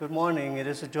Good morning. It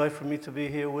is a joy for me to be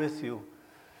here with you.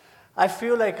 I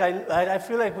feel like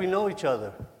we know each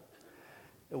other.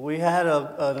 We had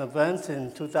an event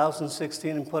in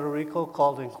 2016 in Puerto Rico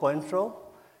called Encuentro,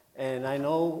 and I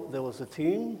know there was a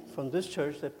team from this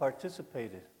church that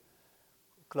participated.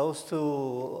 Close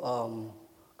to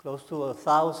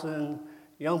 1,000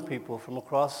 young people from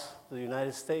across the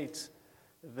United States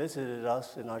visited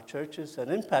us in our churches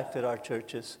and impacted our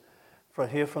churches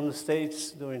from the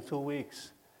States during 2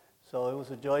 weeks. So it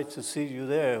was a joy to see you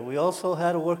there. We also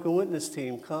had a working witness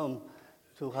team come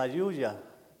to Jayuya,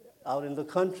 out in the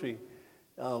country,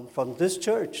 from this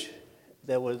church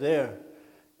that were there.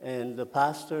 And the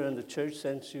pastor and the church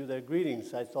sent you their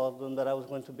greetings. I told them that I was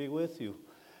going to be with you.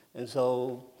 And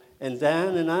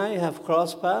Dan and I have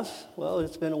crossed paths. Well,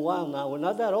 it's been a while now. We're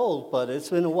not that old, but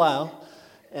it's been a while.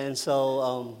 And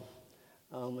so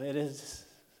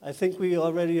I think we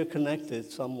already are connected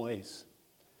some ways.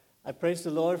 I praise the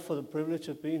Lord for the privilege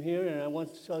of being here, and I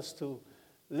want us to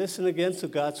listen again to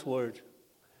God's word.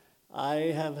 I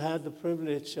have had the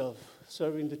privilege of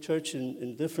serving the church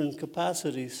in different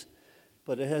capacities,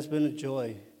 but it has been a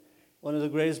joy. One of the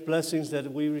greatest blessings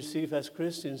that we receive as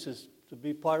Christians is to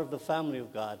be part of the family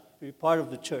of God, be part of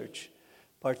the church,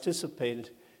 participate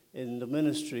in the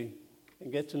ministry,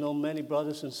 and get to know many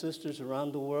brothers and sisters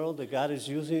around the world that God is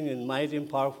using in mighty and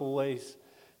powerful ways.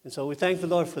 And so we thank the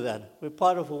Lord for that. We're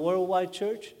part of a worldwide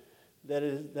church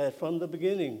that from the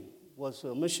beginning was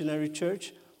a missionary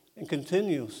church and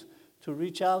continues to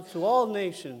reach out to all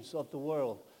nations of the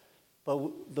world.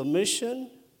 But the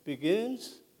mission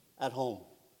begins at home.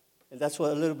 And that's a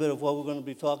little bit of what we're going to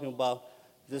be talking about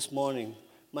this morning.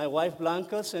 My wife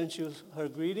Blanca sent you her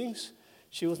greetings.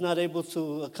 She was not able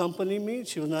to accompany me.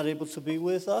 She was not able to be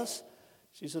with us.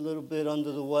 She's a little bit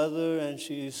under the weather, and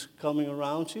she's coming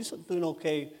around. She's doing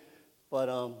okay, but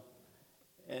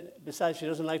and besides, she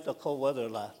doesn't like the cold weather a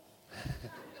lot.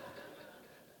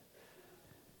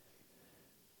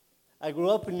 I grew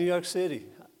up in New York City.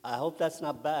 I hope that's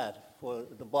not bad for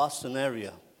the Boston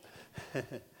area,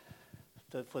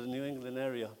 for the New England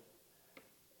area.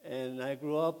 And I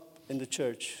grew up in the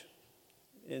church,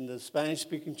 in the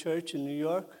Spanish-speaking church in New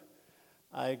York.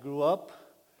 I grew up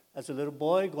as a little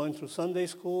boy, going through Sunday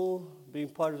school, being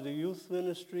part of the youth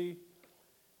ministry,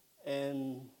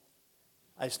 and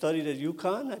I studied at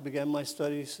UConn. I began my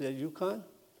studies at UConn,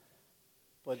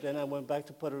 but then I went back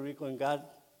to Puerto Rico, and God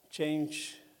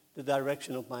changed the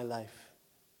direction of my life.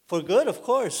 For good, of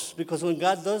course, because when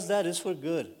God does that, it's for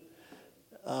good,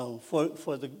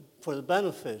 for the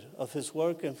benefit of His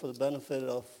work and for the benefit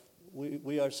of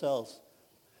we ourselves.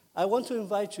 I want to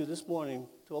invite you this morning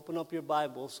to open up your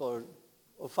Bibles or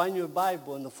find your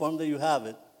Bible in the form that you have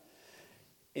it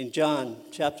in John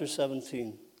chapter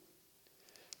 17.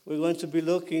 We're going to be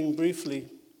looking briefly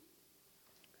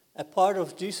at part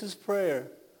of Jesus' prayer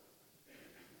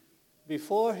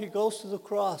before He goes to the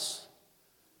cross,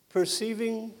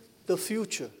 perceiving the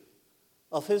future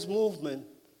of His movement,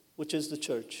 which is the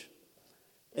church.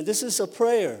 And this is a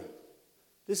prayer.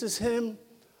 This is Him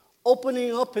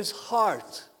opening up His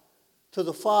heart to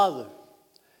the Father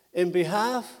in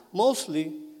behalf,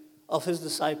 mostly, of His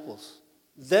disciples,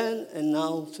 then and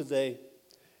now, today.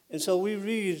 And so we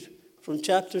read from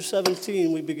chapter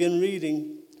 17, we begin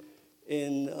reading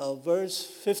in verse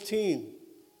 15.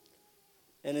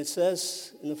 And it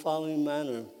says in the following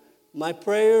manner, "My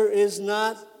prayer is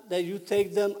not that you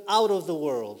take them out of the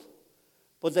world,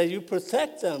 but that you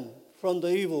protect them from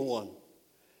the evil one.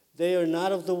 They are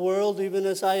not of the world, even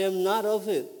as I am not of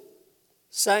it.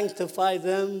 Sanctify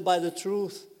them by the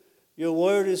truth. Your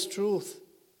word is truth.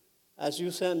 As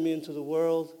you sent me into the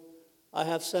world, I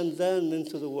have sent them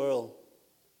into the world.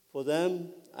 For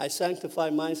them I sanctify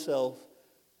myself,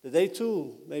 that they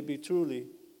too may be truly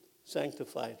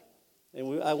sanctified."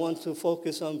 And I want to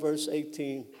focus on verse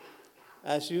 18.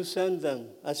 As you send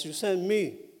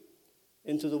me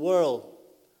into the world,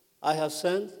 I have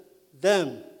sent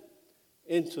them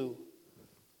into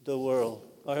the world.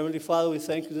 Our Heavenly Father, we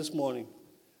thank you this morning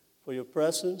for your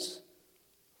presence,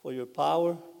 for your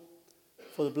power,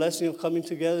 for the blessing of coming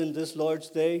together in this Lord's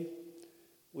Day.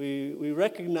 We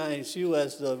recognize you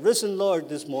as the risen Lord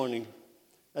this morning,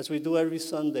 as we do every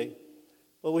Sunday.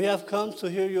 But we have come to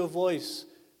hear your voice.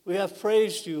 We have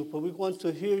praised you, but we want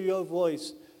to hear your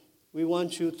voice. We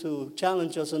want you to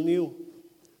challenge us anew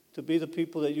to be the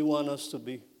people that you want us to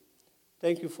be.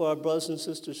 Thank you for our brothers and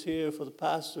sisters here, for the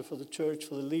pastor, for the church,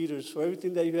 for the leaders, for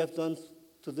everything that you have done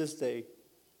to this day.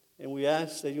 And we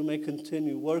ask that you may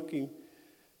continue working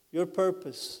your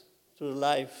purpose through the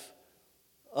life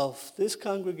of this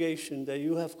congregation that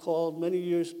you have called many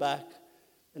years back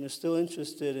and are still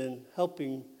interested in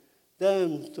helping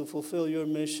them to fulfill your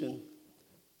mission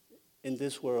in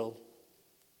this world.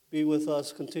 Be with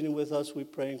us, continue with us, we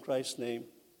pray in Christ's name.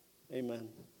 Amen.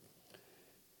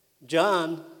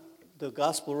 John, the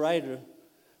gospel writer,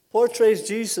 portrays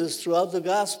Jesus throughout the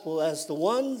gospel as the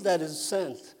one that is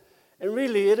sent. And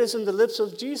really, it is in the lips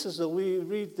of Jesus that we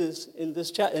read this in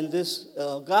this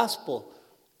gospel.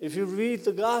 If you read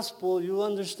the gospel, you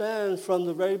understand from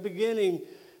the very beginning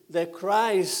that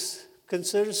Christ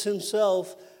considers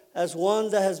himself as one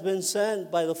that has been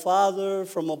sent by the Father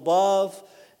from above.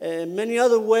 In many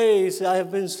other ways, I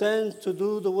have been sent to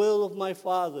do the will of my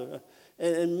Father.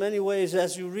 And in many ways,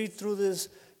 as you read through this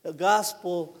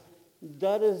gospel,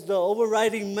 that is the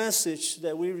overriding message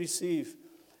that we receive.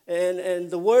 And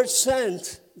the word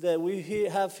sent that we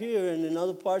have here and in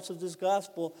other parts of this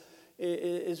gospel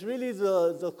is really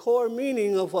the core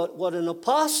meaning of what an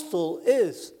apostle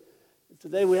is.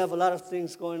 Today we have a lot of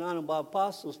things going on about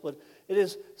apostles, but it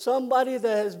is somebody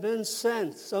that has been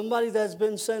sent, somebody that has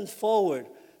been sent forward.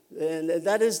 And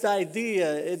that is the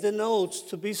idea. It denotes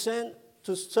to be sent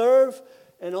to serve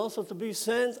and also to be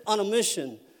sent on a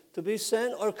mission, to be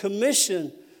sent or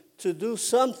commissioned to do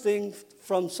something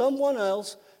from someone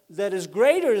else that is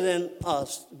greater than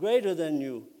us, greater than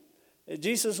you.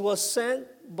 Jesus was sent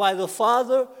by the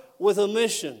Father with a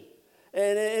mission.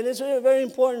 And it's very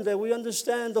important that we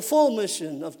understand the full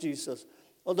mission of Jesus.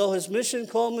 Although his mission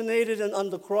culminated on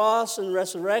the cross and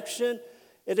resurrection,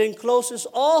 it encloses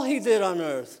all he did on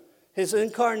earth. His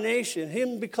incarnation,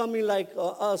 him becoming like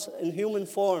us in human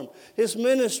form, his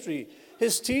ministry,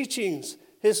 his teachings,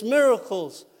 his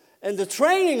miracles, and the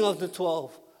training of the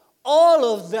 12. All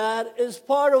of that is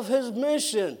part of his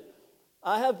mission.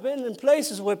 I have been in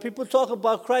places where people talk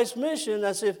about Christ's mission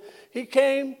as if he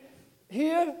came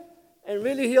here and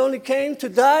really he only came to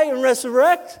die and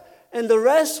resurrect, and the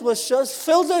rest was just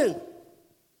filled in.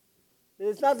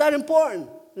 It's not that important.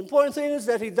 The important thing is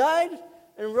that he died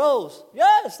and rose.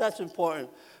 Yes, that's important.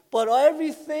 But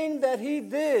everything that he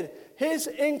did, his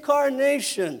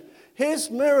incarnation,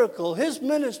 his miracle, his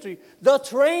ministry, the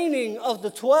training of the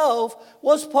 12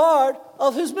 was part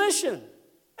of his mission.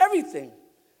 Everything.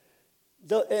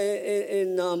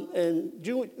 In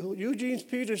Eugene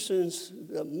Peterson's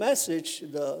message,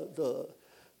 the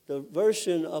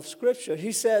version of Scripture,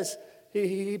 he says,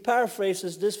 he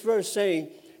paraphrases this verse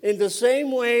saying, "In the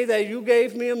same way that you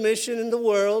gave me a mission in the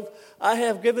world, I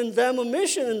have given them a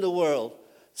mission in the world."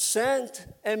 Sent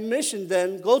and mission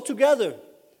then go together.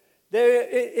 They're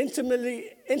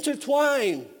intimately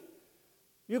intertwined.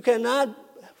 You cannot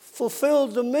fulfill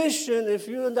the mission if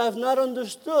you have not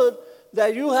understood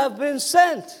that you have been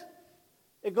sent.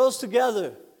 It goes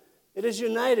together. It is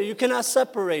united. You cannot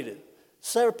separate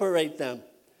them.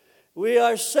 We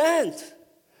are sent.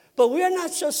 But we are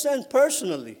not just sent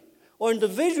personally or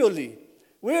individually.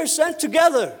 We are sent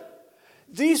together.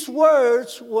 These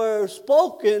words were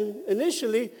spoken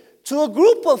initially to a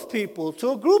group of people,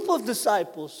 to a group of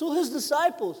disciples, to his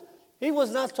disciples. He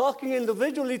was not talking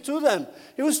individually to them.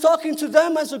 He was talking to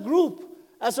them as a group,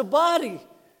 as a body.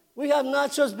 We have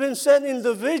not just been sent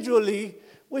individually,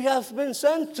 we have been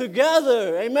sent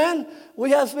together. Amen?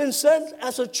 We have been sent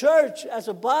as a church, as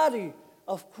a body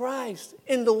of Christ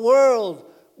in the world.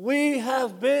 We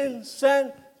have been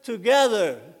sent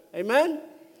together. Amen?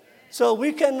 So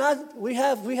we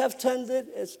have tended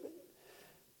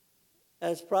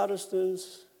as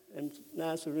Protestants and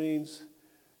Nazarenes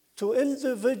to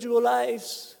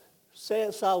individualize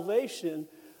salvation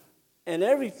and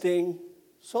everything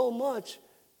so much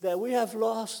that we have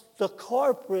lost the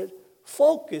corporate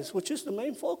focus, which is the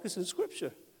main focus in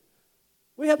Scripture.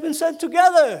 We have been sent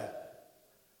together.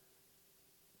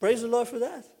 Praise the Lord for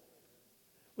that.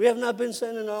 We have not been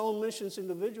sent in our own missions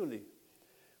individually.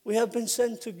 We have been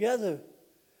sent together.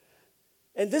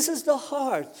 And this is the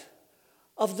heart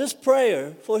of this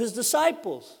prayer for his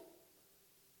disciples,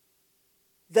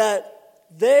 that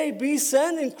they be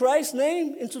sent in Christ's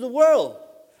name into the world.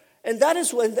 And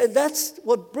that's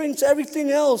what brings everything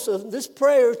else of this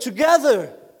prayer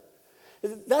together.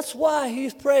 That's why he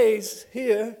prays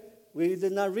here. We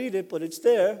did not read it, but it's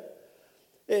there.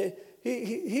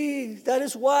 That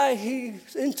is why he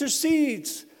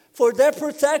intercedes for their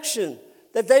protection,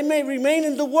 that they may remain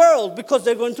in the world because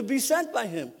they're going to be sent by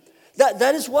him.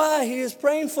 That is why he is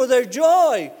praying for their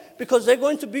joy, because they're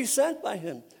going to be sent by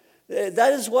him.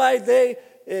 That is why they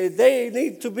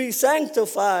need to be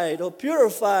sanctified or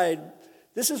purified.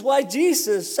 This is why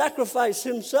Jesus sacrificed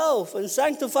himself and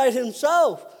sanctified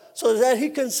himself so that he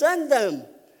can send them.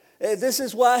 This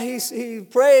is why he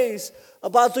prays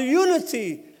about the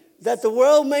unity, that the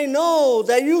world may know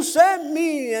that you sent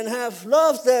me and have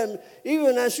loved them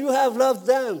even as you have loved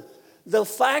them. The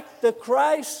fact that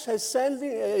Christ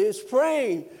is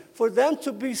praying for them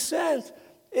to be sent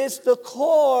is the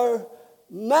core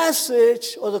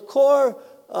message or the core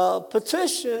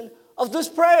petition of this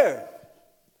prayer.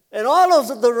 And all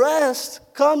of the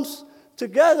rest comes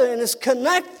together and is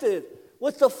connected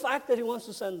with the fact that he wants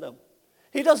to send them.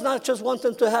 He does not just want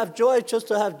them to have joy, just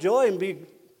to have joy and be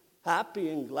happy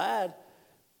and glad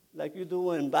like you do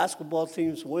when basketball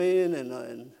teams win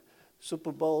and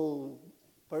Super Bowl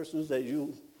teams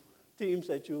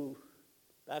that you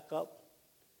back up.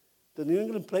 The New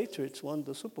England Patriots won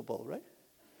the Super Bowl, right?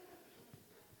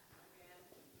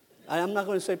 I am not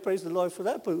going to say praise the Lord for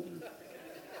that, but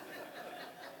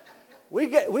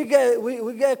we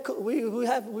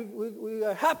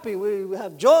are happy. We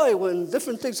have joy when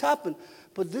different things happen.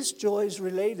 But this joy is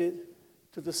related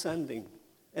to the sending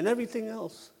and everything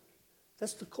else.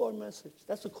 That's the core message.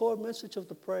 That's the core message of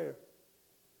the prayer.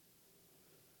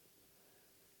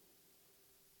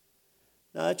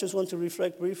 Now, I just want to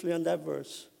reflect briefly on that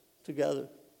verse together.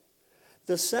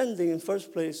 The sending, in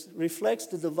first place, reflects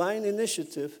the divine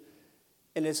initiative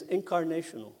and is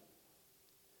incarnational.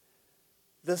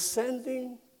 The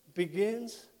sending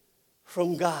begins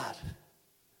from God,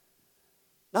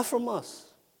 not from us.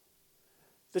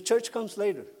 The church comes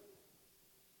later.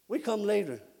 We come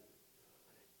later.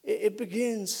 It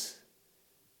begins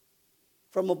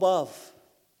from above.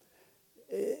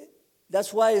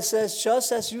 That's why it says,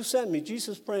 just as you sent me,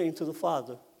 Jesus praying to the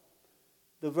Father.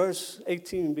 The verse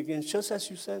 18 begins, just as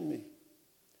you sent me.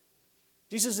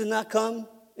 Jesus did not come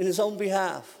in his own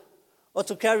behalf or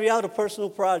to carry out a personal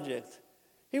project.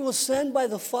 He was sent by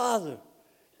the Father,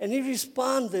 and he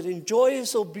responded in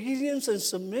joyous obedience and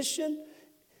submission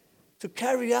to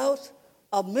carry out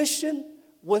a mission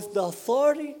with the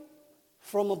authority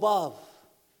from above.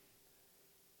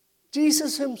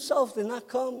 Jesus himself did not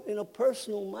come in a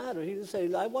personal matter. He didn't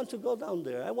say, I want to go down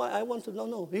there. I want to,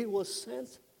 no. He was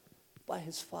sent by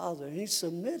his Father, and he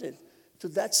submitted to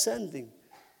that sending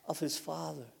of his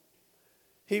Father.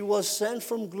 He was sent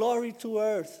from glory to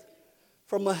earth,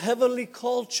 from a heavenly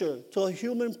culture to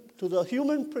the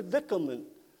human predicament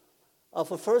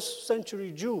of a first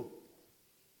century Jew.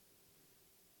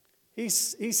 He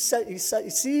sees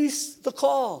the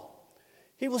call.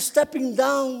 He was stepping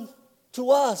down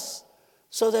to us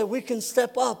so that we can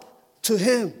step up to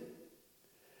him.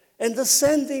 And the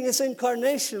sending is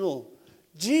incarnational.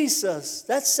 Jesus,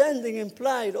 that sending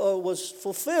implied or was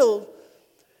fulfilled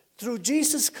through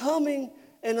Jesus coming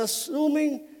and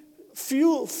assuming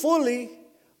fully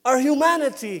our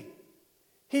humanity.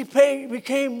 He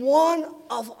became one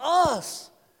of us.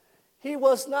 He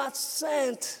was not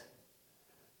sent.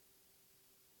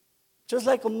 Just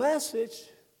like a message,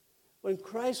 when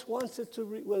God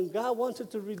wanted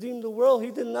to redeem the world,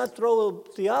 he did not throw a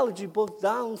theology book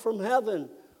down from heaven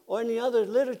or any other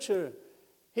literature.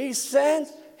 He sent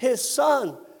his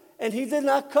Son, and he did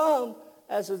not come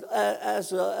as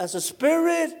a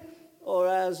spirit or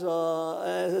as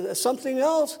something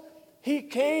else. He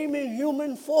came in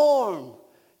human form.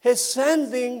 His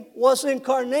sending was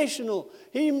incarnational.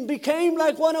 He became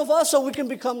like one of us so we can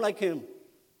become like him.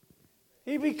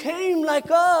 He became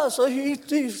like us, so he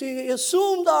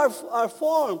assumed our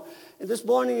form. And this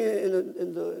morning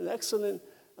in the excellent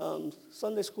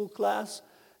Sunday school class,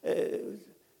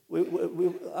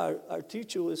 our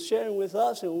teacher was sharing with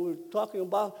us, and we were talking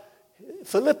about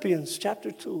Philippians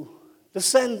chapter 2, the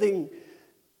sending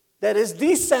that is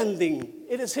descending.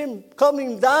 It is him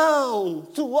coming down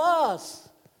to us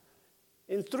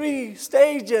in 3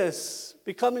 stages,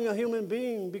 becoming a human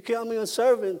being, becoming a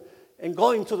servant, and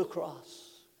going to the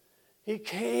cross. He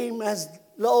came as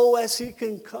low as he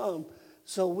can come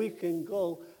so we can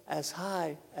go as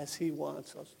high as he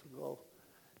wants us to go.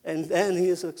 And then he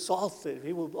is exalted.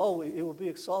 He will be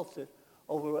exalted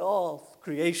over all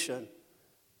creation.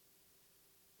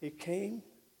 He came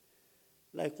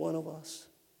like one of us.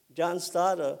 John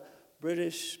Stott, a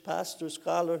British pastor,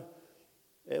 scholar,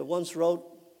 once wrote,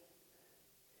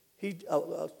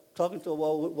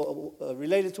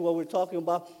 related to what we're talking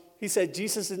about, he said,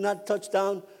 Jesus did not touch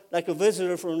down like a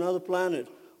visitor from another planet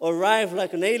or arrive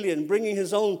like an alien, bringing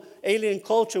his own alien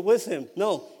culture with him.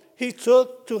 No, he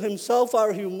took to himself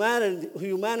our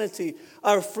humanity,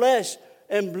 our flesh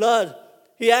and blood.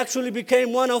 He actually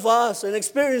became one of us and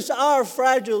experienced our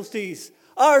fragilities,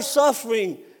 our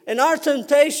suffering, and our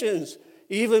temptations.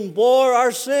 He even bore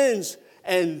our sins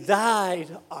and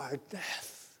died our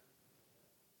death.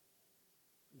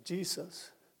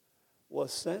 Jesus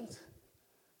was sent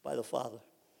by the Father.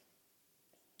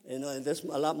 And there's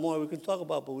a lot more we can talk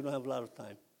about, but we don't have a lot of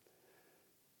time.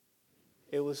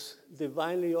 It was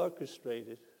divinely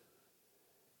orchestrated,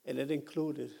 and it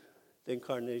included the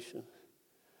incarnation.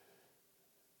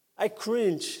 I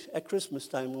cringe at Christmas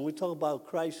time when we talk about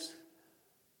Christ's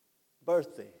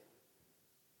birthday.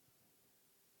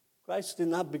 Christ did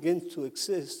not begin to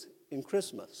exist in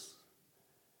Christmas.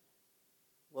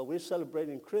 What we're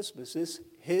celebrating Christmas is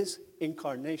his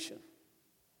incarnation,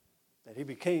 that he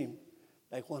became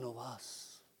like one of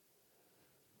us.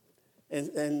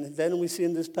 And then we see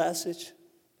in this passage,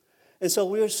 and so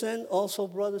we are sent also,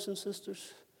 brothers and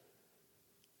sisters,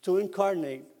 to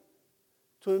incarnate,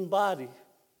 to embody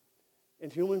in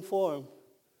human form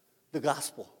the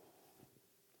gospel.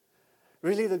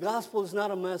 Really, the gospel is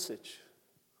not a message.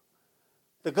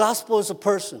 The gospel is a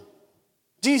person,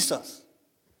 Jesus.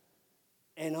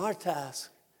 And our task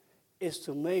is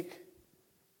to make,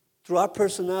 through our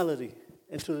personality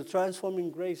and through the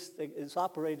transforming grace that is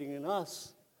operating in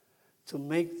us, to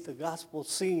make the gospel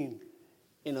seen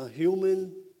in a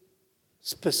human,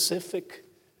 specific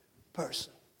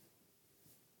person.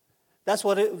 That's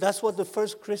what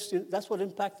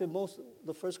impacted most of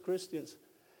the first Christians.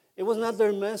 It was not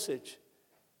their message.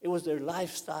 It was their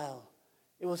lifestyle.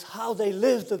 It was how they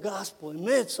lived the gospel in the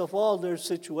midst of all their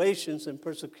situations and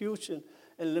persecution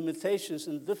and limitations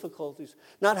and difficulties.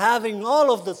 Not having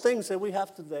all of the things that we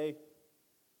have today.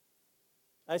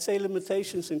 I say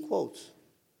limitations in quotes.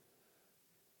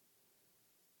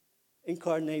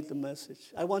 Incarnate the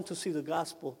message. I want to see the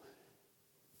gospel.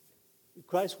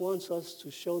 Christ wants us to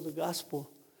show the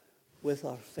gospel with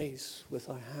our face, with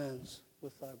our hands,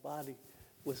 with our body,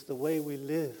 with the way we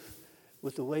live,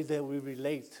 with the way that we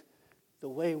relate, the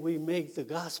way we make the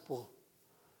gospel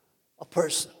a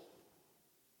person,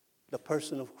 the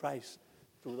person of Christ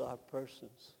through our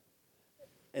persons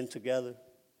and together.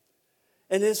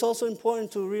 And it's also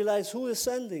important to realize who is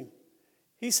sending.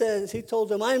 He told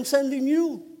them, I am sending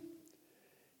you.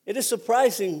 It is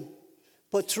surprising,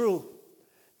 but true,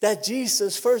 that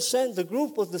Jesus first sent the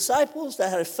group of disciples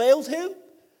that had failed him,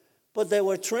 but they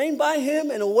were trained by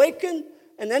him and awakened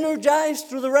and energized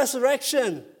through the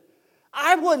resurrection.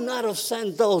 I would not have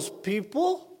sent those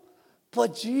people,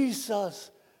 but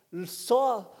Jesus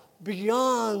saw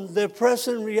beyond their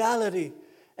present reality,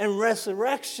 and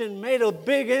resurrection made a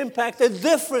big impact, a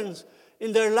difference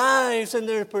in their lives and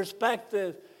their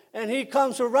perspective. And he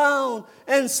comes around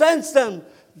and sends them.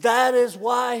 That is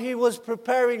why he was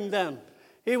preparing them.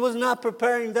 He was not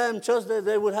preparing them just that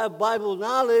they would have Bible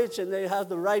knowledge and they have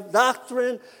the right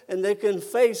doctrine and they can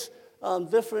face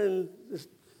different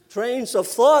trains of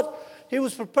thought. He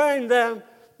was preparing them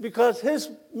because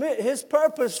his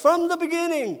purpose from the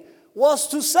beginning was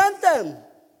to send them.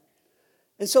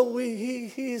 And so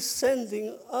he is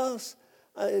sending us.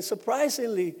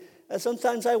 Surprisingly,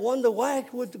 sometimes I wonder, why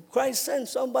would Christ send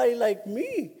somebody like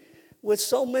me with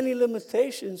so many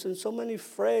limitations and so many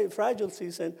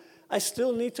fragilities, and I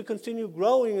still need to continue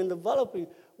growing and developing?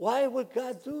 Why would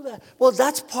God do that? Well,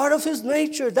 that's part of his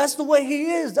nature. That's the way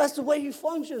he is. That's the way he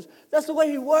functions. That's the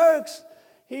way he works.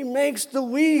 He makes the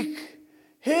weak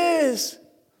his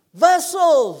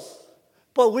vessels.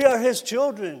 But we are his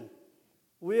children.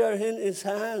 We are in his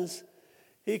hands.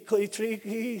 He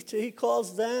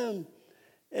calls them.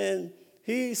 And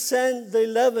he sent the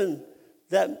 11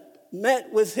 that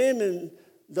met with him in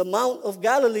the Mount of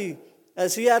Galilee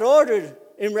as he had ordered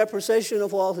in representation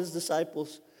of all his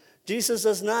disciples. Jesus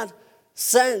does not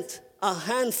send a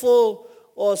handful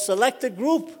or selected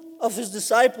group of his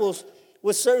disciples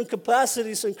with certain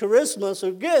capacities and charismas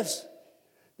or gifts.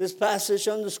 This passage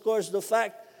underscores the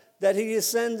fact that he is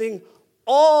sending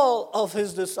all of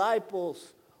his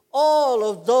disciples, all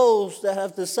of those that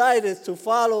have decided to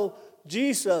follow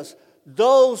Jesus,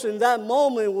 those in that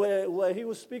moment where he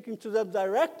was speaking to them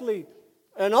directly,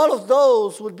 and all of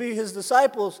those would be his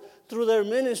disciples through their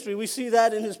ministry. We see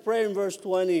that in his prayer in verse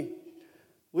 20.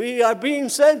 We are being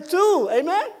sent too.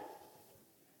 Amen?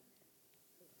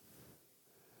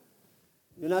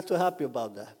 You're not too happy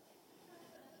about that.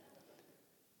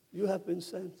 You have been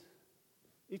sent.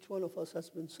 Each one of us has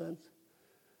been sent.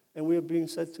 And we are being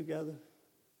sent together.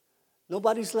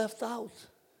 Nobody's left out.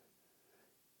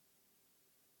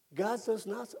 God does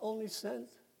not only send.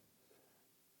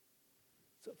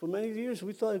 So for many years,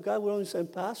 we thought God would only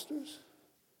send pastors,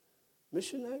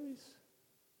 missionaries,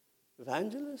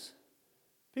 evangelists,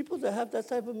 people that have that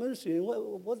type of ministry. And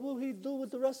what will he do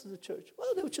with the rest of the church?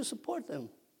 Well, they would just support them.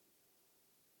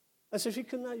 As if he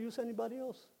could not use anybody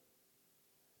else.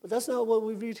 But that's not what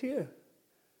we read here.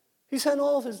 He sent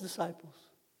all of his disciples.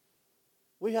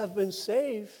 We have been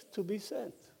saved to be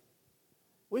sent.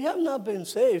 We have not been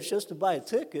saved just to buy a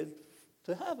ticket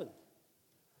to heaven.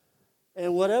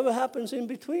 And whatever happens in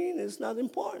between is not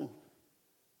important.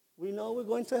 We know we're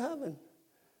going to heaven.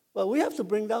 Well, we have to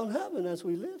bring down heaven as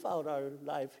we live out our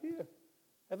life here.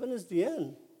 Heaven is the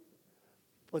end.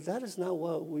 But that is not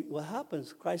what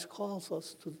happens. Christ calls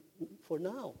us for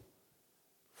now,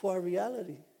 for our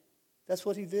reality. That's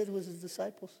what he did with his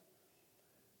disciples.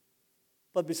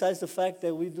 But besides the fact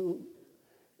that we do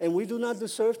not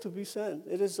deserve to be sent,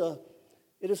 it is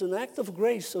an act of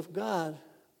grace of God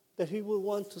that he will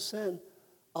want to send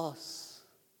us.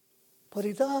 But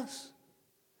he does.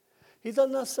 He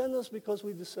does not send us because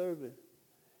we deserve it.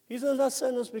 He does not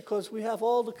send us because we have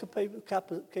all the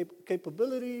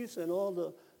capabilities and all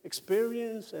the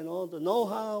experience and all the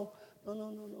know-how.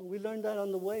 No. We learned that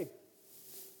on the way.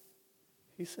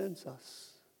 He sends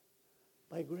us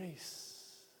by grace.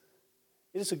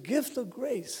 It is a gift of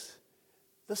grace,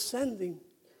 the sending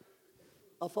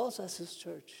of us as his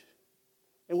church.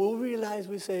 And when we realize,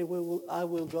 we say, well, I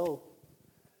will go.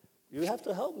 You have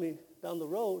to help me down the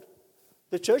road.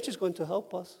 The church is going to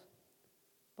help us,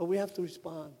 but we have to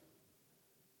respond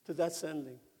to that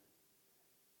sending.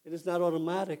 It is not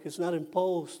automatic. It's not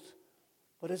imposed,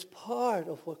 but it's part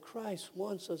of what Christ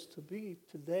wants us to be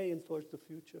today and towards the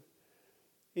future.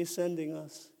 He's sending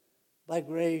us by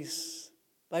grace,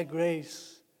 by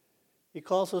grace. He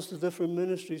calls us to different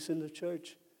ministries in the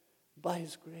church by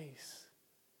his grace.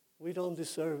 We don't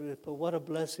deserve it, but what a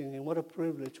blessing and what a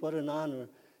privilege, what an honor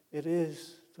it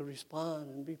is to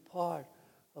respond and be part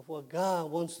of what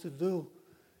God wants to do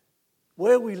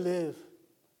where we live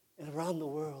and around the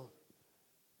world.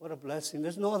 What a blessing.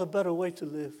 There's no other better way to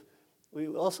live. We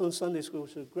also in Sunday school,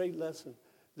 which is a great lesson,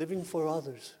 living for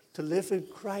others. To live in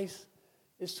Christ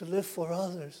is to live for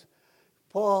others.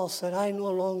 Paul said, I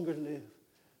no longer live,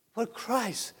 but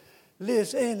Christ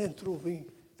lives in and through me.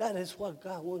 That is what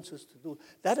God wants us to do.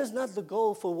 That is not the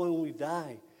goal for when we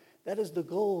die. That is the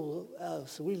goal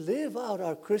as we live out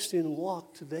our Christian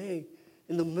walk today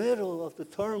in the middle of the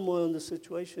turmoil and the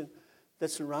situation that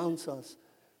surrounds us.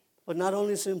 But not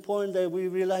only is it important that we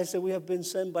realize that we have been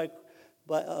sent by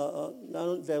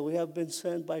that we have been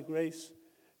sent by grace,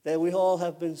 that we all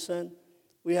have been sent.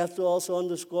 We have to also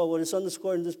underscore what is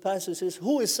underscored in this passage is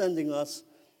who is sending us.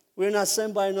 We're not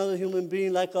sent by another human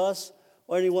being like us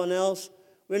or anyone else.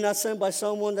 We're not sent by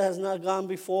someone that has not gone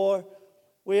before.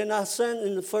 We are not sent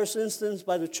in the first instance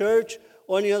by the church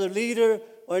or any other leader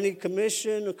or any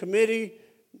commission or committee.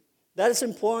 That is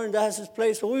important. That has its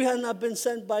place. But we have not been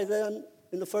sent by them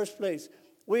in the first place.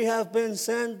 We have been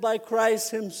sent by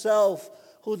Christ himself,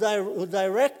 who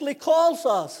directly calls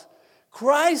us.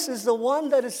 Christ is the one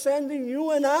that is sending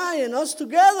you and I and us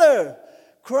together.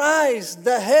 Christ,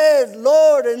 the head,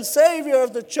 Lord, and Savior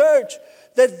of the church,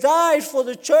 that died for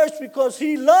the church because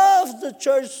he loved the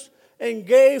church and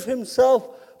gave himself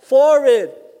for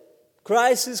it.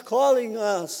 Christ is calling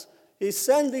us. He's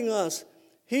sending us.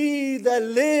 He that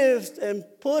lived and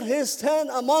put his tent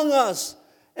among us.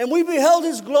 And we beheld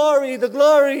his glory, the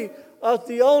glory of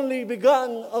the only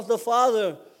begotten of the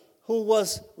Father, who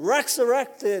was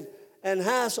resurrected and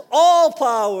has all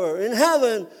power in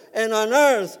heaven and on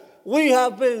earth. We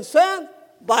have been sent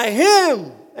by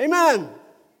him. Amen.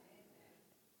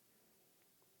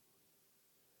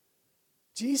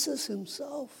 Jesus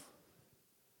himself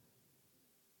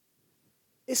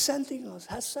is sending us,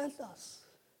 has sent us.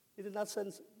 He did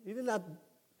not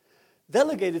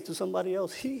delegate it to somebody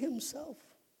else. He himself.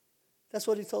 That's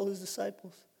what he told his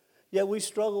disciples. Yet we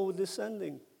struggle with this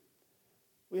sending.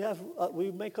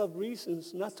 We make up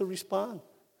reasons not to respond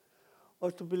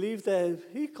or to believe that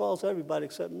he calls everybody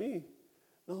except me.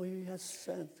 No, he has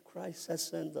sent. Christ has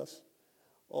sent us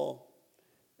all.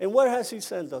 And where has he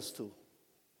sent us to?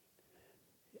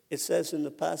 It says in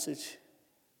the passage,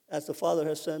 as the Father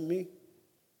has sent me,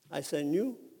 I send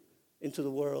you into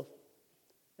the world.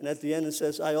 And at the end it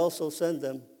says, I also send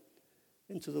them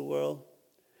into the world.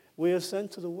 We are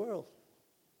sent to the world.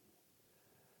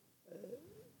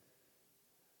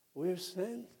 We are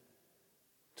sent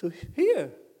to here,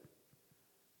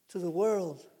 to the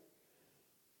world.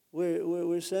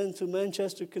 We're sent to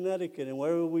Manchester, Connecticut, and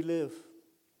wherever we live.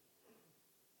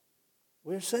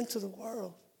 We're sent to the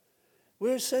world.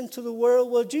 We're sent to the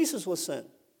world where Jesus was sent.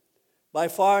 By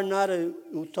far not a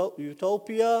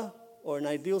utopia or an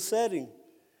ideal setting.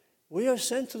 We are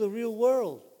sent to the real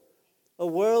world. A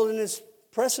world in its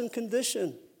present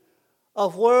condition. A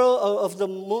world of the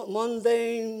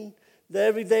mundane, the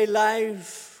everyday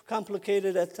life,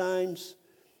 complicated at times.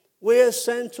 We are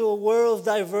sent to a world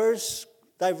diverse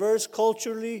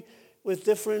culturally, with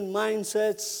different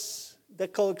mindsets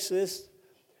that coexist.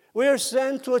 We are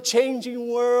sent to a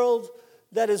changing world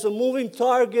that is a moving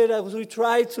target as we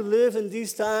try to live in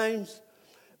these times.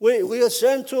 We are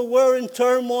sent to a world in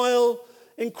turmoil,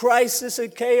 in crisis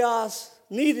and chaos,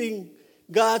 needing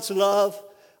God's love.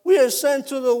 We are sent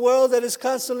to the world that is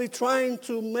constantly trying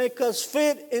to make us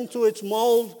fit into its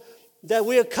mold, that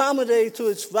we accommodate to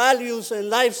its values and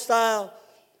lifestyle.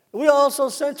 We are also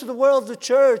sent to the world of the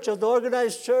church, of the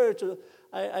organized church.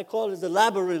 I call it the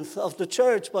labyrinth of the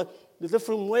church, but the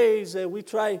different ways that we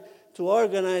try to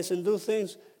organize and do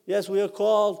things. Yes, we are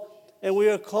called, and we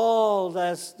are called,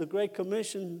 as the Great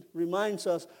Commission reminds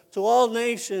us, to all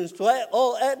nations, to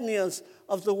all ethnias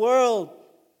of the world.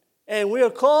 And we are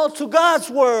called to God's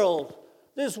world.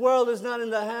 This world is not in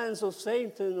the hands of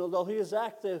Satan, although he is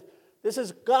active. This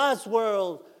is God's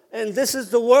world, and this is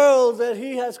the world that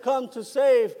he has come to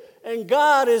save. And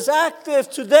God is active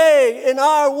today in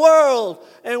our world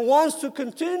and wants to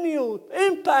continue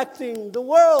impacting the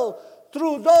world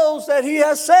through those that he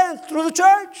has sent through the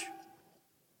church.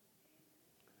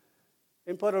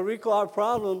 In Puerto Rico, our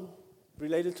problem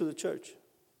related to the church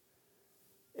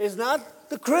is not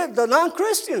the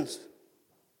non-Christians.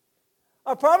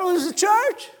 Our problem is the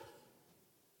church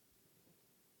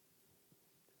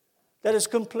that is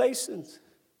complacent,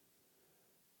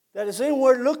 that is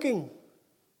inward looking,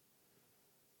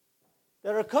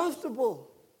 that are comfortable.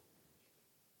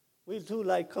 We do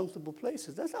like comfortable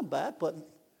places. That's not bad, but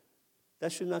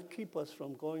that should not keep us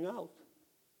from going out.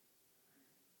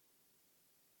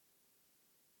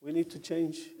 We need to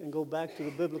change and go back to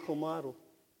the biblical model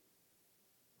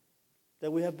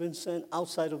that we have been sent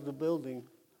outside of the building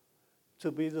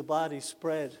to be the body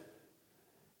spread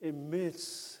in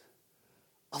midst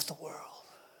of the world,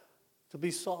 to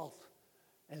be salt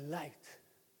and light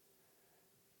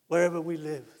wherever we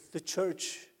live. The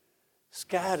church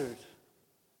scattered,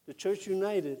 the church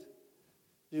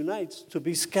unites to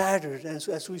be scattered, and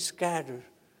as we scatter,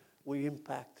 we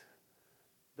impact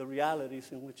the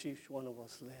realities in which each one of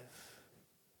us live.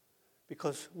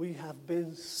 Because we have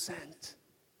been sent,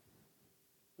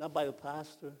 not by the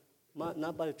pastor,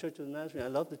 not by the Church of the Nazarene. I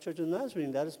love the Church of the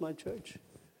Nazarene. That is my church.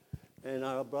 And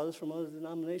our brothers from other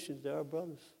denominations, they're our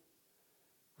brothers.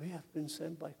 We have been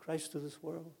sent by Christ to this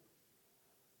world.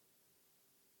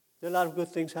 There are a lot of good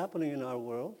things happening in our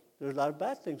world. There are a lot of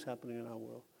bad things happening in our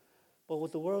world. But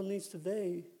what the world needs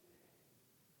today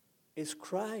is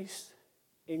Christ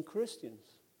in Christians.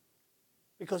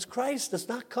 Because Christ does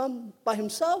not come by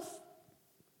himself.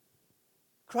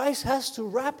 Christ has to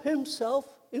wrap himself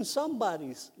in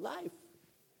somebody's life.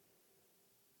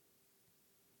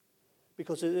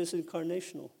 Because it is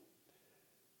incarnational.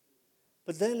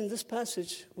 But then in this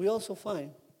passage, we also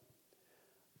find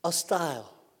a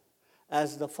style.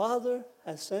 As the Father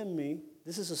has sent me,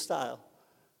 this is a style.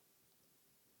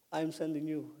 I am sending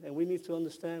you. And we need to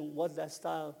understand what that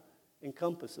style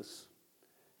encompasses.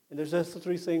 And there's just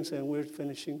three things, and we're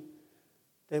finishing,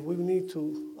 that we need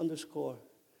to underscore.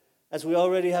 As we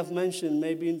already have mentioned,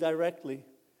 maybe indirectly,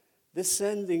 this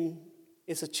sending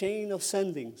is a chain of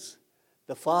sendings.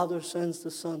 The Father sends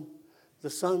the Son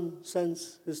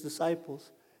sends his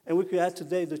disciples. And we could add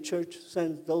today, the church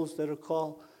sends those that are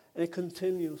called. And it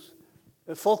continues.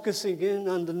 We're focusing in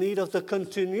on the need of the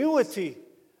continuity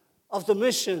of the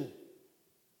mission.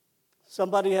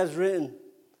 Somebody has written,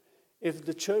 if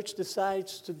the church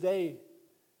decides today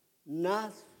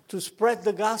not to spread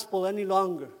the gospel any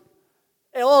longer,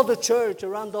 and all the church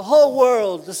around the whole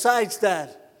world decides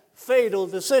that fatal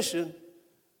decision,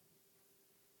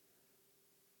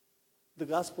 the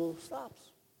gospel stops.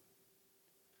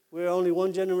 We're only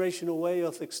one generation away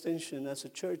of extinction as a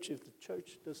church if the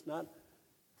church does not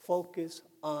focus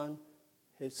on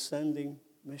his sending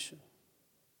mission.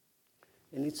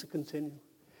 It needs to continue.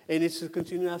 It needs to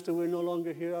continue after we're no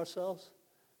longer here ourselves.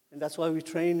 And that's why we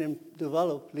train and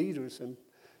develop leaders and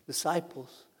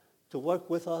disciples to work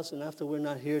with us. And after we're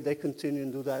not here, they continue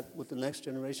and do that with the next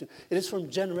generation. It is from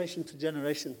generation to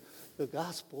generation. The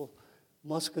gospel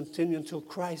must continue until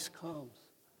Christ comes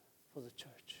for the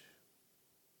church.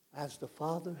 As the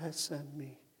Father has sent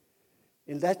me.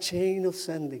 In that chain of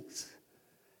sendings,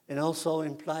 it also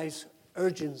implies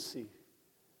urgency.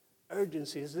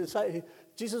 Urgency.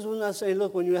 Jesus was not saying,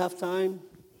 look, when you have time,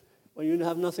 when you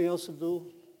have nothing else to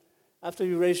do, after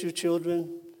you raise your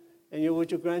children and you're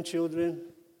with your grandchildren,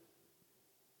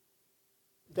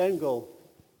 then go.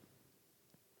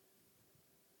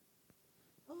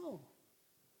 Oh.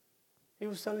 He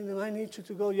was telling them, I need you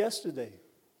to go yesterday.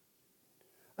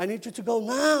 I need you to go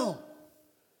now.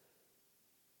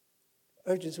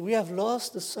 Urgency. We have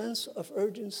lost the sense of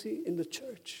urgency in the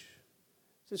church.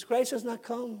 Since Christ has not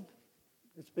come,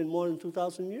 it's been more than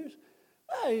 2,000 years.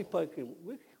 We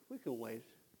can wait.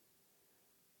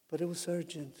 But it was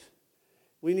urgent.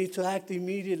 We need to act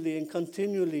immediately and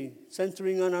continually,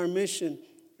 centering on our mission,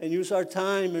 and use our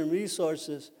time and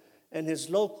resources and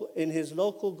in his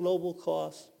local global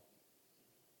cause.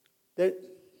 It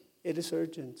is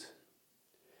urgent.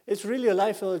 It's really a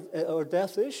life or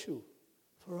death issue.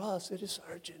 For us, it is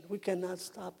urgent. We cannot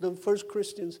stop. The first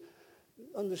Christians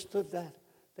understood that.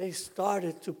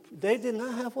 They did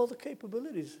not have all the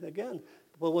capabilities, again.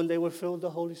 But when they were filled with the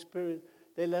Holy Spirit,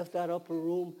 they left that upper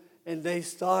room and they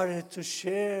started to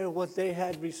share what they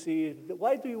had received.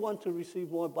 Why do you want to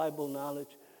receive more Bible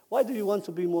knowledge? Why do you want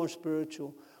to be more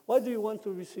spiritual? Why do you want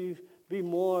to be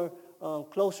more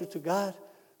closer to God?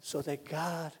 So that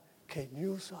God can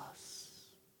use us.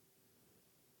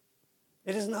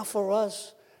 It is not for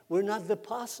us. We're not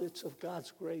deposits of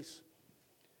God's grace.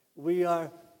 We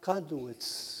are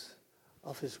conduits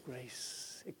of His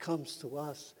grace. It comes to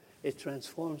us. It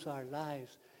transforms our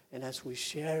lives. And as we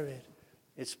share it,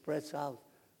 it spreads out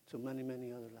to many,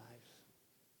 many other lives.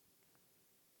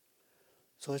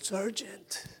 So it's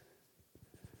urgent.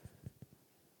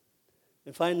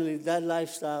 And finally, that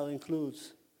lifestyle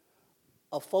includes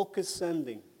a focused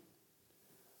sending.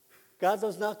 God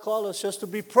does not call us just to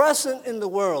be present in the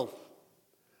world,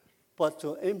 but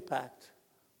to impact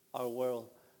our world.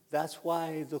 That's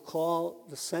why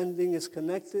the sending is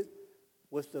connected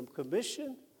with the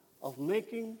commission of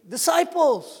making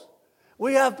disciples.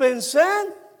 We have been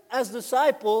sent as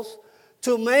disciples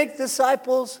to make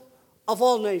disciples of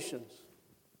all nations.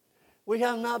 We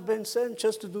have not been sent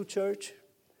just to do church.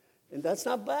 And that's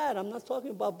not bad. I'm not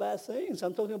talking about bad things.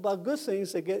 I'm talking about good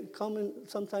things that come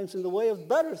sometimes in the way of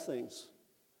better things.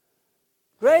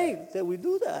 Great that we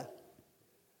do that.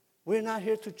 We're not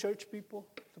here to church people,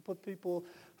 to put people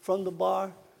from the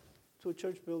bar to a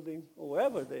church building or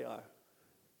wherever they are.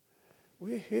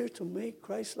 We're here to make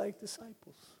Christ-like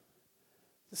disciples.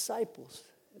 Disciples.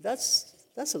 That's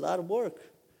a lot of work.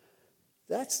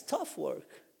 That's tough work.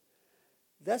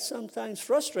 That's sometimes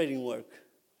frustrating work.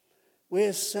 We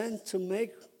are sent to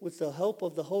make, with the help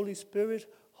of the Holy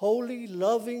Spirit, holy,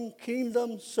 loving,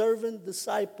 kingdom-servant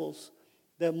disciples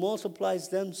that multiplies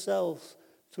themselves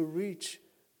to reach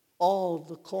all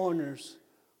the corners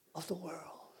of the world.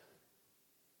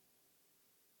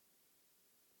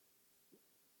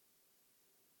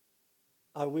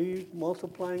 Are we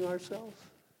multiplying ourselves?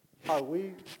 Are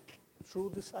we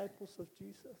true disciples of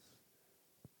Jesus?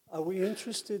 Are we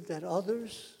interested that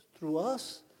others, through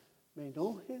us, may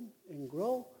know Him and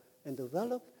grow and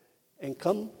develop and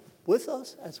come with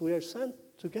us as we are sent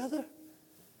together?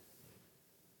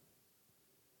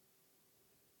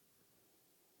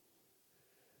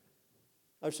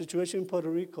 Our situation in Puerto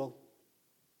Rico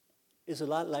is a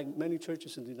lot like many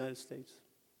churches in the United States.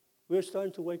 We're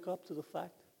starting to wake up to the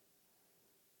fact.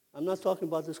 I'm not talking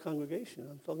about this congregation.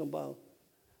 I'm talking about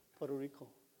Puerto Rico.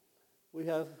 We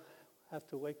have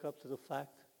to wake up to the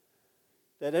fact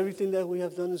that everything that we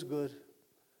have done is good,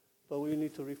 but we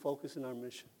need to refocus in our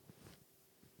mission.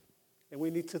 And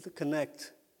we need to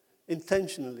connect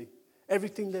intentionally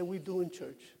everything that we do in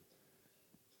church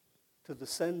to the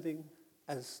sending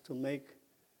as to make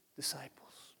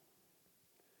disciples.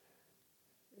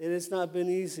 It has not been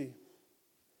easy.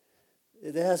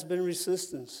 There has been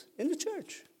resistance in the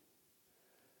church.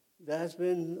 There has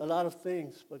been a lot of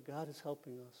things, but God is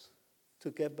helping us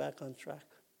to get back on track,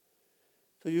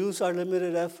 to use our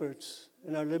limited efforts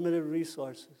and our limited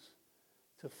resources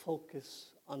to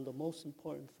focus on the most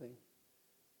important thing,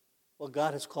 what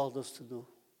God has called us to do,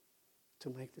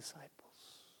 to make disciples.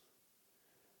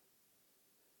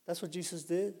 That's what Jesus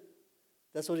did.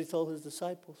 That's what He told His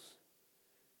disciples.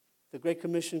 The Great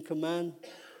Commission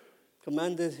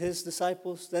commanded His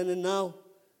disciples then and now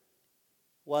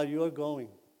while you are going.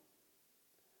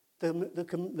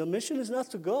 The mission is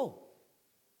not to go.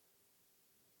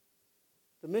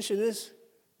 The mission is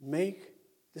make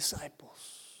disciples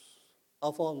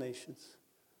of all nations,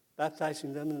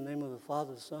 baptizing them in the name of the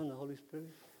Father, the Son, and the Holy Spirit.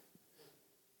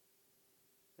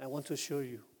 And I want to assure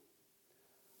you,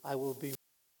 I will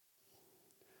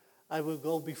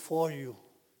go before you.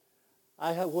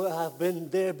 I have been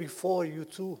there before you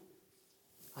too.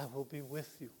 I will be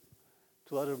with you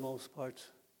to uttermost parts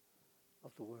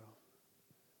of the world.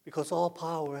 Because all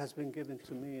power has been given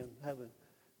to me in heaven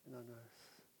and on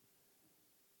earth.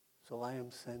 So I am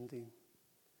sending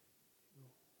you.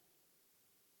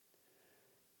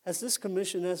 Has this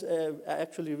commission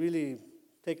actually really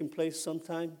taken place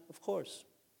sometime? Of course.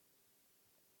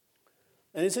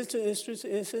 And it's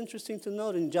interesting to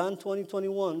note in John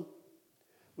 20:21,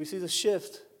 we see the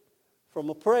shift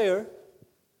from a prayer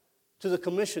to the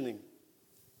commissioning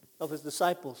of His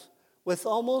disciples with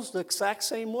almost the exact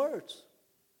same words.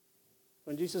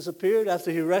 When Jesus appeared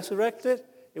after He resurrected,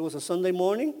 it was a Sunday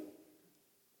morning.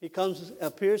 He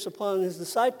appears upon His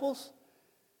disciples.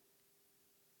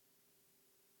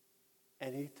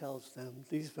 And he tells them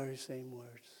these very same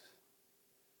words.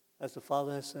 As the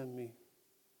Father has sent me,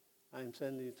 I am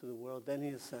sending you to the world. Then he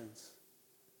ascends.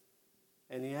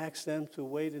 And he asks them to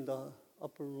wait in the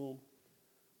upper room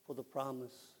for the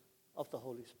promise of the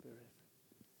Holy Spirit.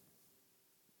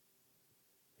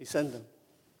 He sent them.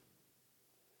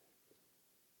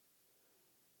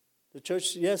 The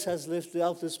church, yes, has lived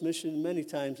out this mission many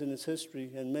times in its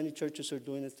history, and many churches are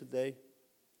doing it today.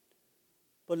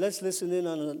 But let's listen in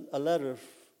on a letter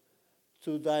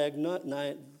to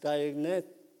Diognetus,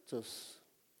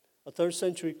 a 3rd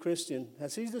century Christian,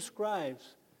 as he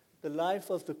describes the life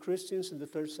of the Christians in the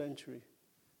 3rd century.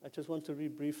 I just want to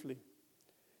read briefly.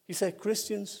 He said,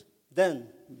 Christians then,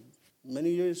 many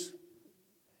years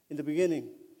in the beginning,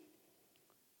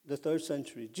 the 3rd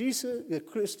century, the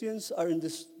Christians are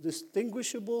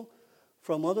indistinguishable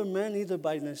from other men either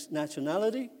by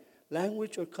nationality,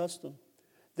 language, or custom.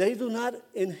 They do not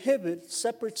inhabit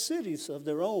separate cities of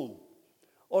their own,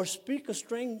 or speak a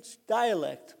strange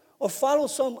dialect, or follow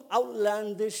some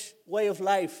outlandish way of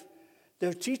life.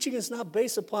 Their teaching is not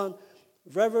based upon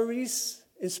reveries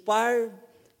inspired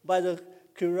by the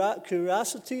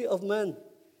curiosity of men.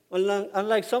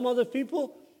 Unlike some other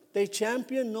people, they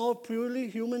champion no purely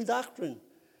human doctrine.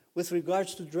 With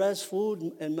regards to dress,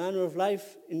 food, and manner of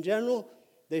life in general,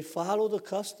 they follow the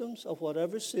customs of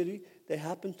whatever city they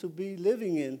happen to be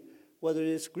living in, whether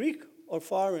it's Greek or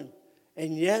foreign.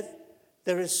 And yet,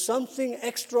 there is something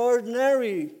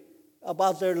extraordinary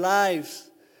about their lives.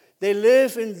 They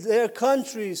live in their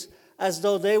countries as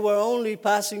though they were only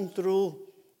passing through.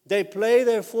 They play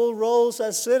their full roles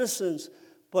as citizens,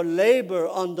 but labor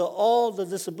under all the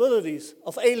disabilities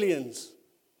of aliens.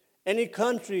 Any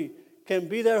country can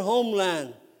be their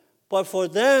homeland, but for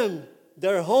them,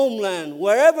 their homeland,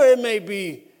 wherever it may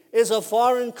be, is a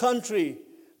foreign country.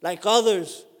 Like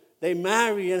others, they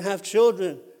marry and have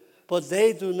children, but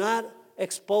they do not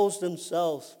expose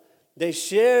themselves. They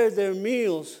share their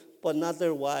meals, but not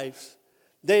their wives.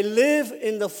 They live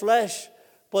in the flesh,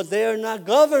 but they are not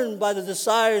governed by the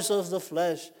desires of the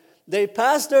flesh. They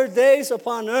pass their days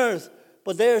upon earth,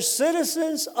 but they are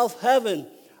citizens of heaven,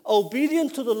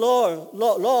 obedient to the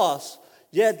laws,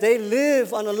 yet they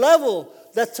live on a level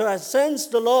that transcends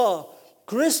the law.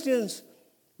 Christians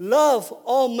love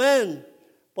all men,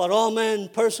 but all men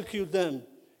persecute them.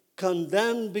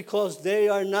 Condemned because they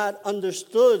are not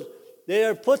understood. They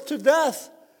are put to death,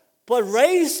 but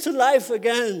raised to life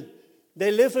again.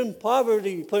 They live in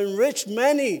poverty, but enrich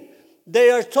many.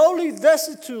 They are totally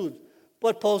destitute,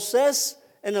 but possess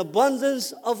an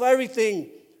abundance of everything.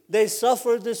 They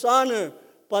suffer dishonor,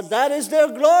 but that is their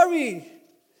glory.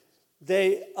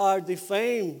 They are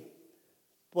defamed,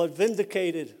 but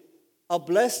vindicated. A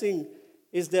blessing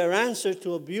is their answer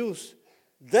to abuse.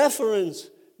 Deference,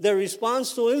 their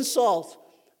response to insult.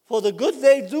 For the good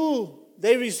they do,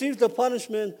 they receive the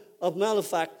punishment of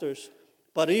malefactors.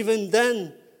 But even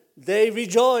then, they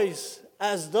rejoice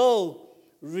as though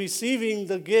receiving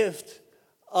the gift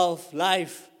of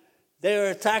life. They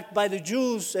are attacked by the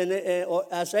Jews or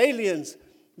as aliens.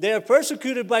 They are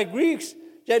persecuted by Greeks,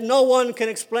 yet no one can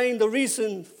explain the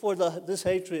reason for this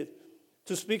hatred.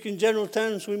 To speak in general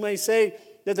terms, we may say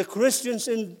that the Christians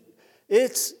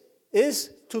is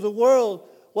to the world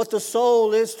what the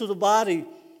soul is to the body,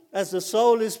 as the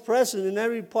soul is present in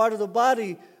every part of the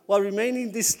body while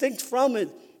remaining distinct from it.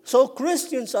 So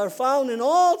Christians are found in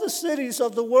all the cities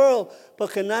of the world,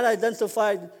 but cannot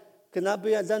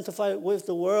be identified with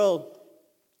the world.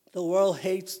 The world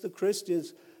hates the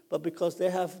Christians, but because they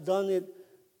have done it,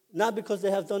 not because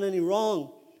they have done any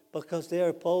wrong, but because they are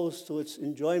opposed to its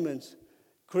enjoyments.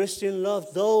 Christians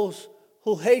love those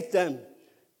who hate them,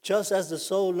 just as the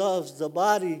soul loves the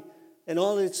body, and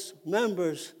all its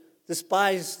members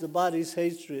despise the body's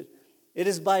hatred. It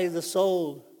is by the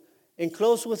soul,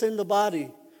 enclosed within the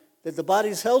body, that the body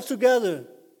is held together.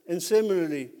 And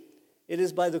similarly, it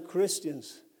is by the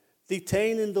Christians,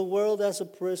 detained in the world as a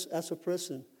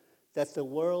prison, that the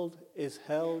world is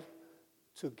held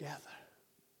together.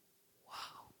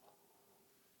 Wow.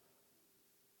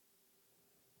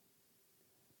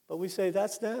 But we say,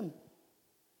 that's them.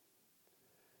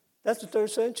 That's the 3rd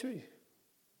century.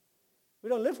 We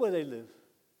don't live where they live.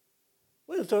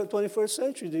 We're in the 21st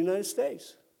century, the United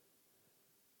States.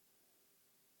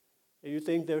 And you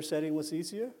think their setting was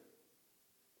easier?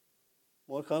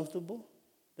 More comfortable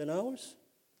than ours?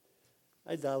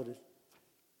 I doubt it.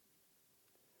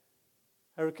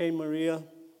 Hurricane Maria,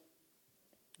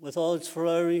 with all its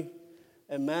flurry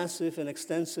and massive and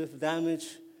extensive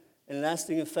damage and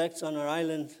lasting effects on our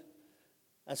island,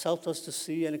 has helped us to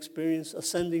see and experience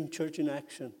ascending church in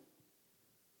action.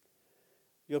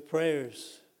 Your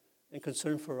prayers and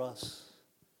concern for us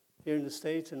here in the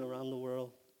States and around the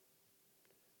world.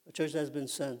 A church that has been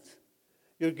sent.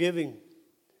 Your giving.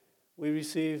 We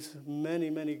received many,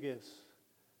 many gifts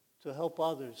to help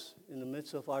others in the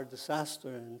midst of our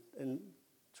disaster and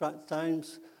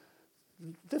times,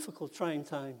 difficult, trying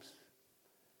times.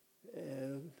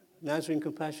 Nazarene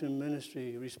Compassion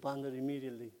Ministry responded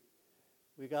immediately.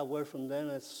 We got word from them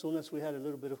as soon as we had a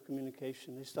little bit of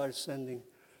communication. They started sending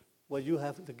what you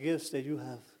have, the gifts that you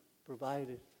have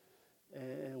provided.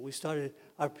 And we started,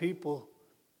 our people,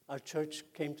 our church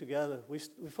came together. We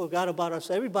forgot about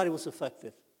ourselves. Everybody was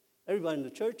affected. Everybody in the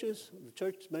churches,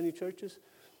 many churches.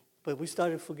 But we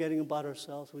started forgetting about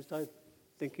ourselves. We started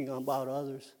thinking about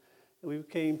others. And we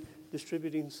became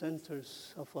distributing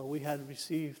centers of what we had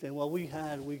received. And what we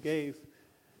had, we gave.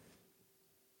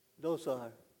 Those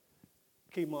are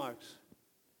key marks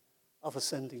of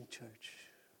ascending church.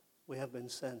 We have been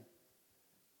sent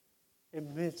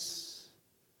amidst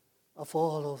of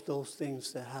all of those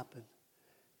things that happen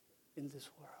in this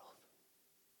world.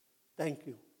 Thank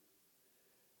you.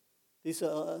 These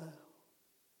are,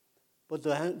 but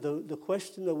the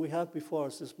question that we have before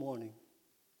us this morning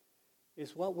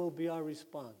is, what will be our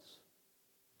response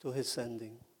to his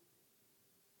sending?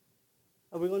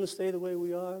 Are we going to stay the way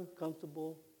we are,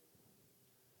 comfortable?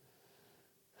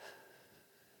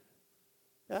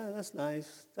 Yeah, that's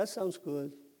nice. That sounds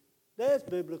good. That's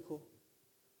biblical.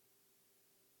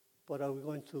 But are we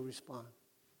going to respond?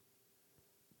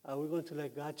 Are we going to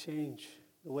let God change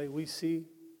the way we see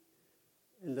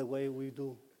and the way we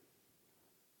do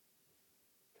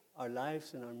our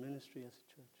lives and our ministry as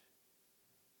a church?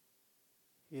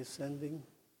 He is sending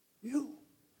you.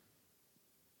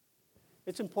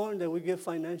 It's important that we give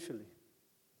financially.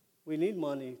 We need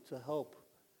money to help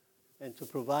and to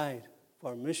provide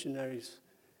for our missionaries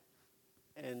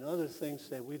and other things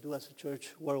that we do as a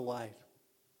church worldwide.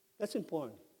 That's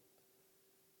important.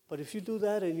 But if you do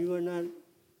that and you are not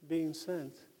being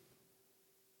sent,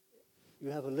 you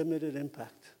have a limited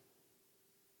impact.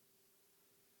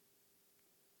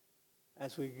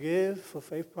 As we give for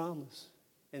Faith Promise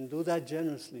and do that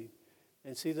generously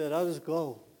and see that others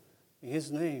go in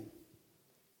his name.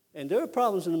 And there are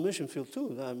problems in the mission field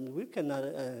too. I mean, we cannot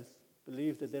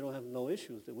believe that they don't have no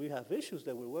issues, that we have issues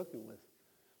that we're working with.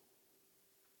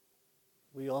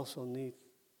 We also need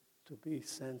to be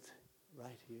sent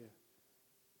right here.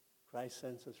 Christ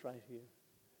sends us right here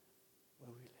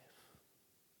where we live.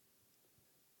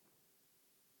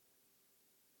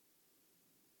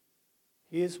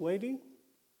 He is waiting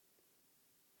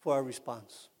for our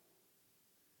response.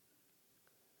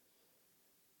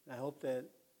 I hope that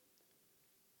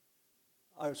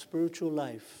our spiritual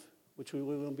life, which we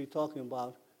will be talking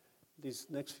about these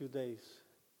next few days,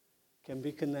 can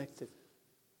be connected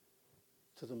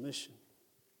to the mission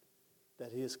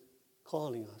that he is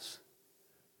calling us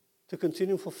to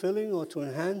continue fulfilling or to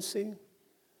enhancing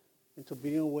and to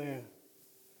being aware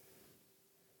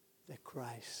that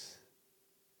Christ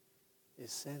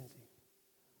is sending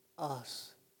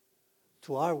us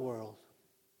to our world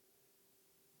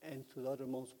and to the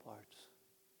uttermost parts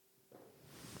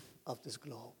of this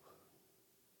globe.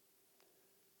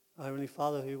 Our Heavenly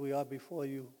Father, here we are before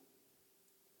you.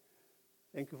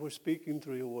 Thank you for speaking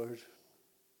through your word.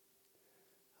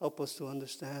 Help us to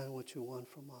understand what you want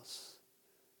from us.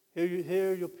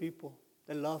 Hear your people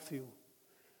that love you,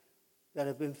 that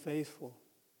have been faithful,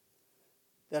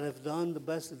 that have done the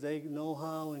best that they know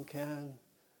how and can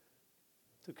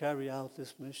to carry out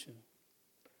this mission.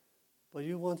 But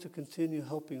you want to continue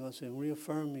helping us and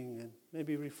reaffirming and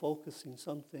maybe refocusing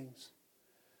some things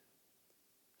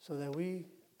so that we,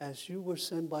 as you were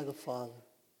sent by the Father,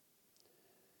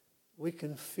 we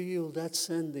can feel that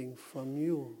sending from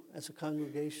you as a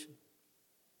congregation.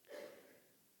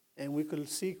 And we could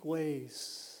seek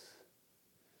ways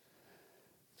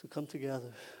to come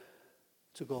together,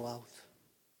 to go out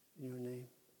in your name.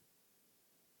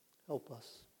 Help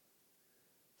us.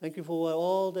 Thank you for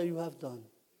all that you have done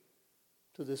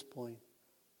to this point.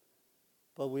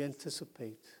 But we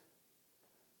anticipate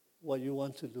what you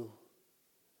want to do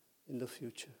in the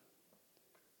future.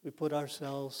 We put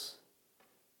ourselves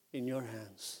in your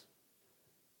hands.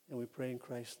 And we pray in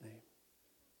Christ's name.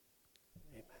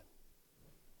 Amen.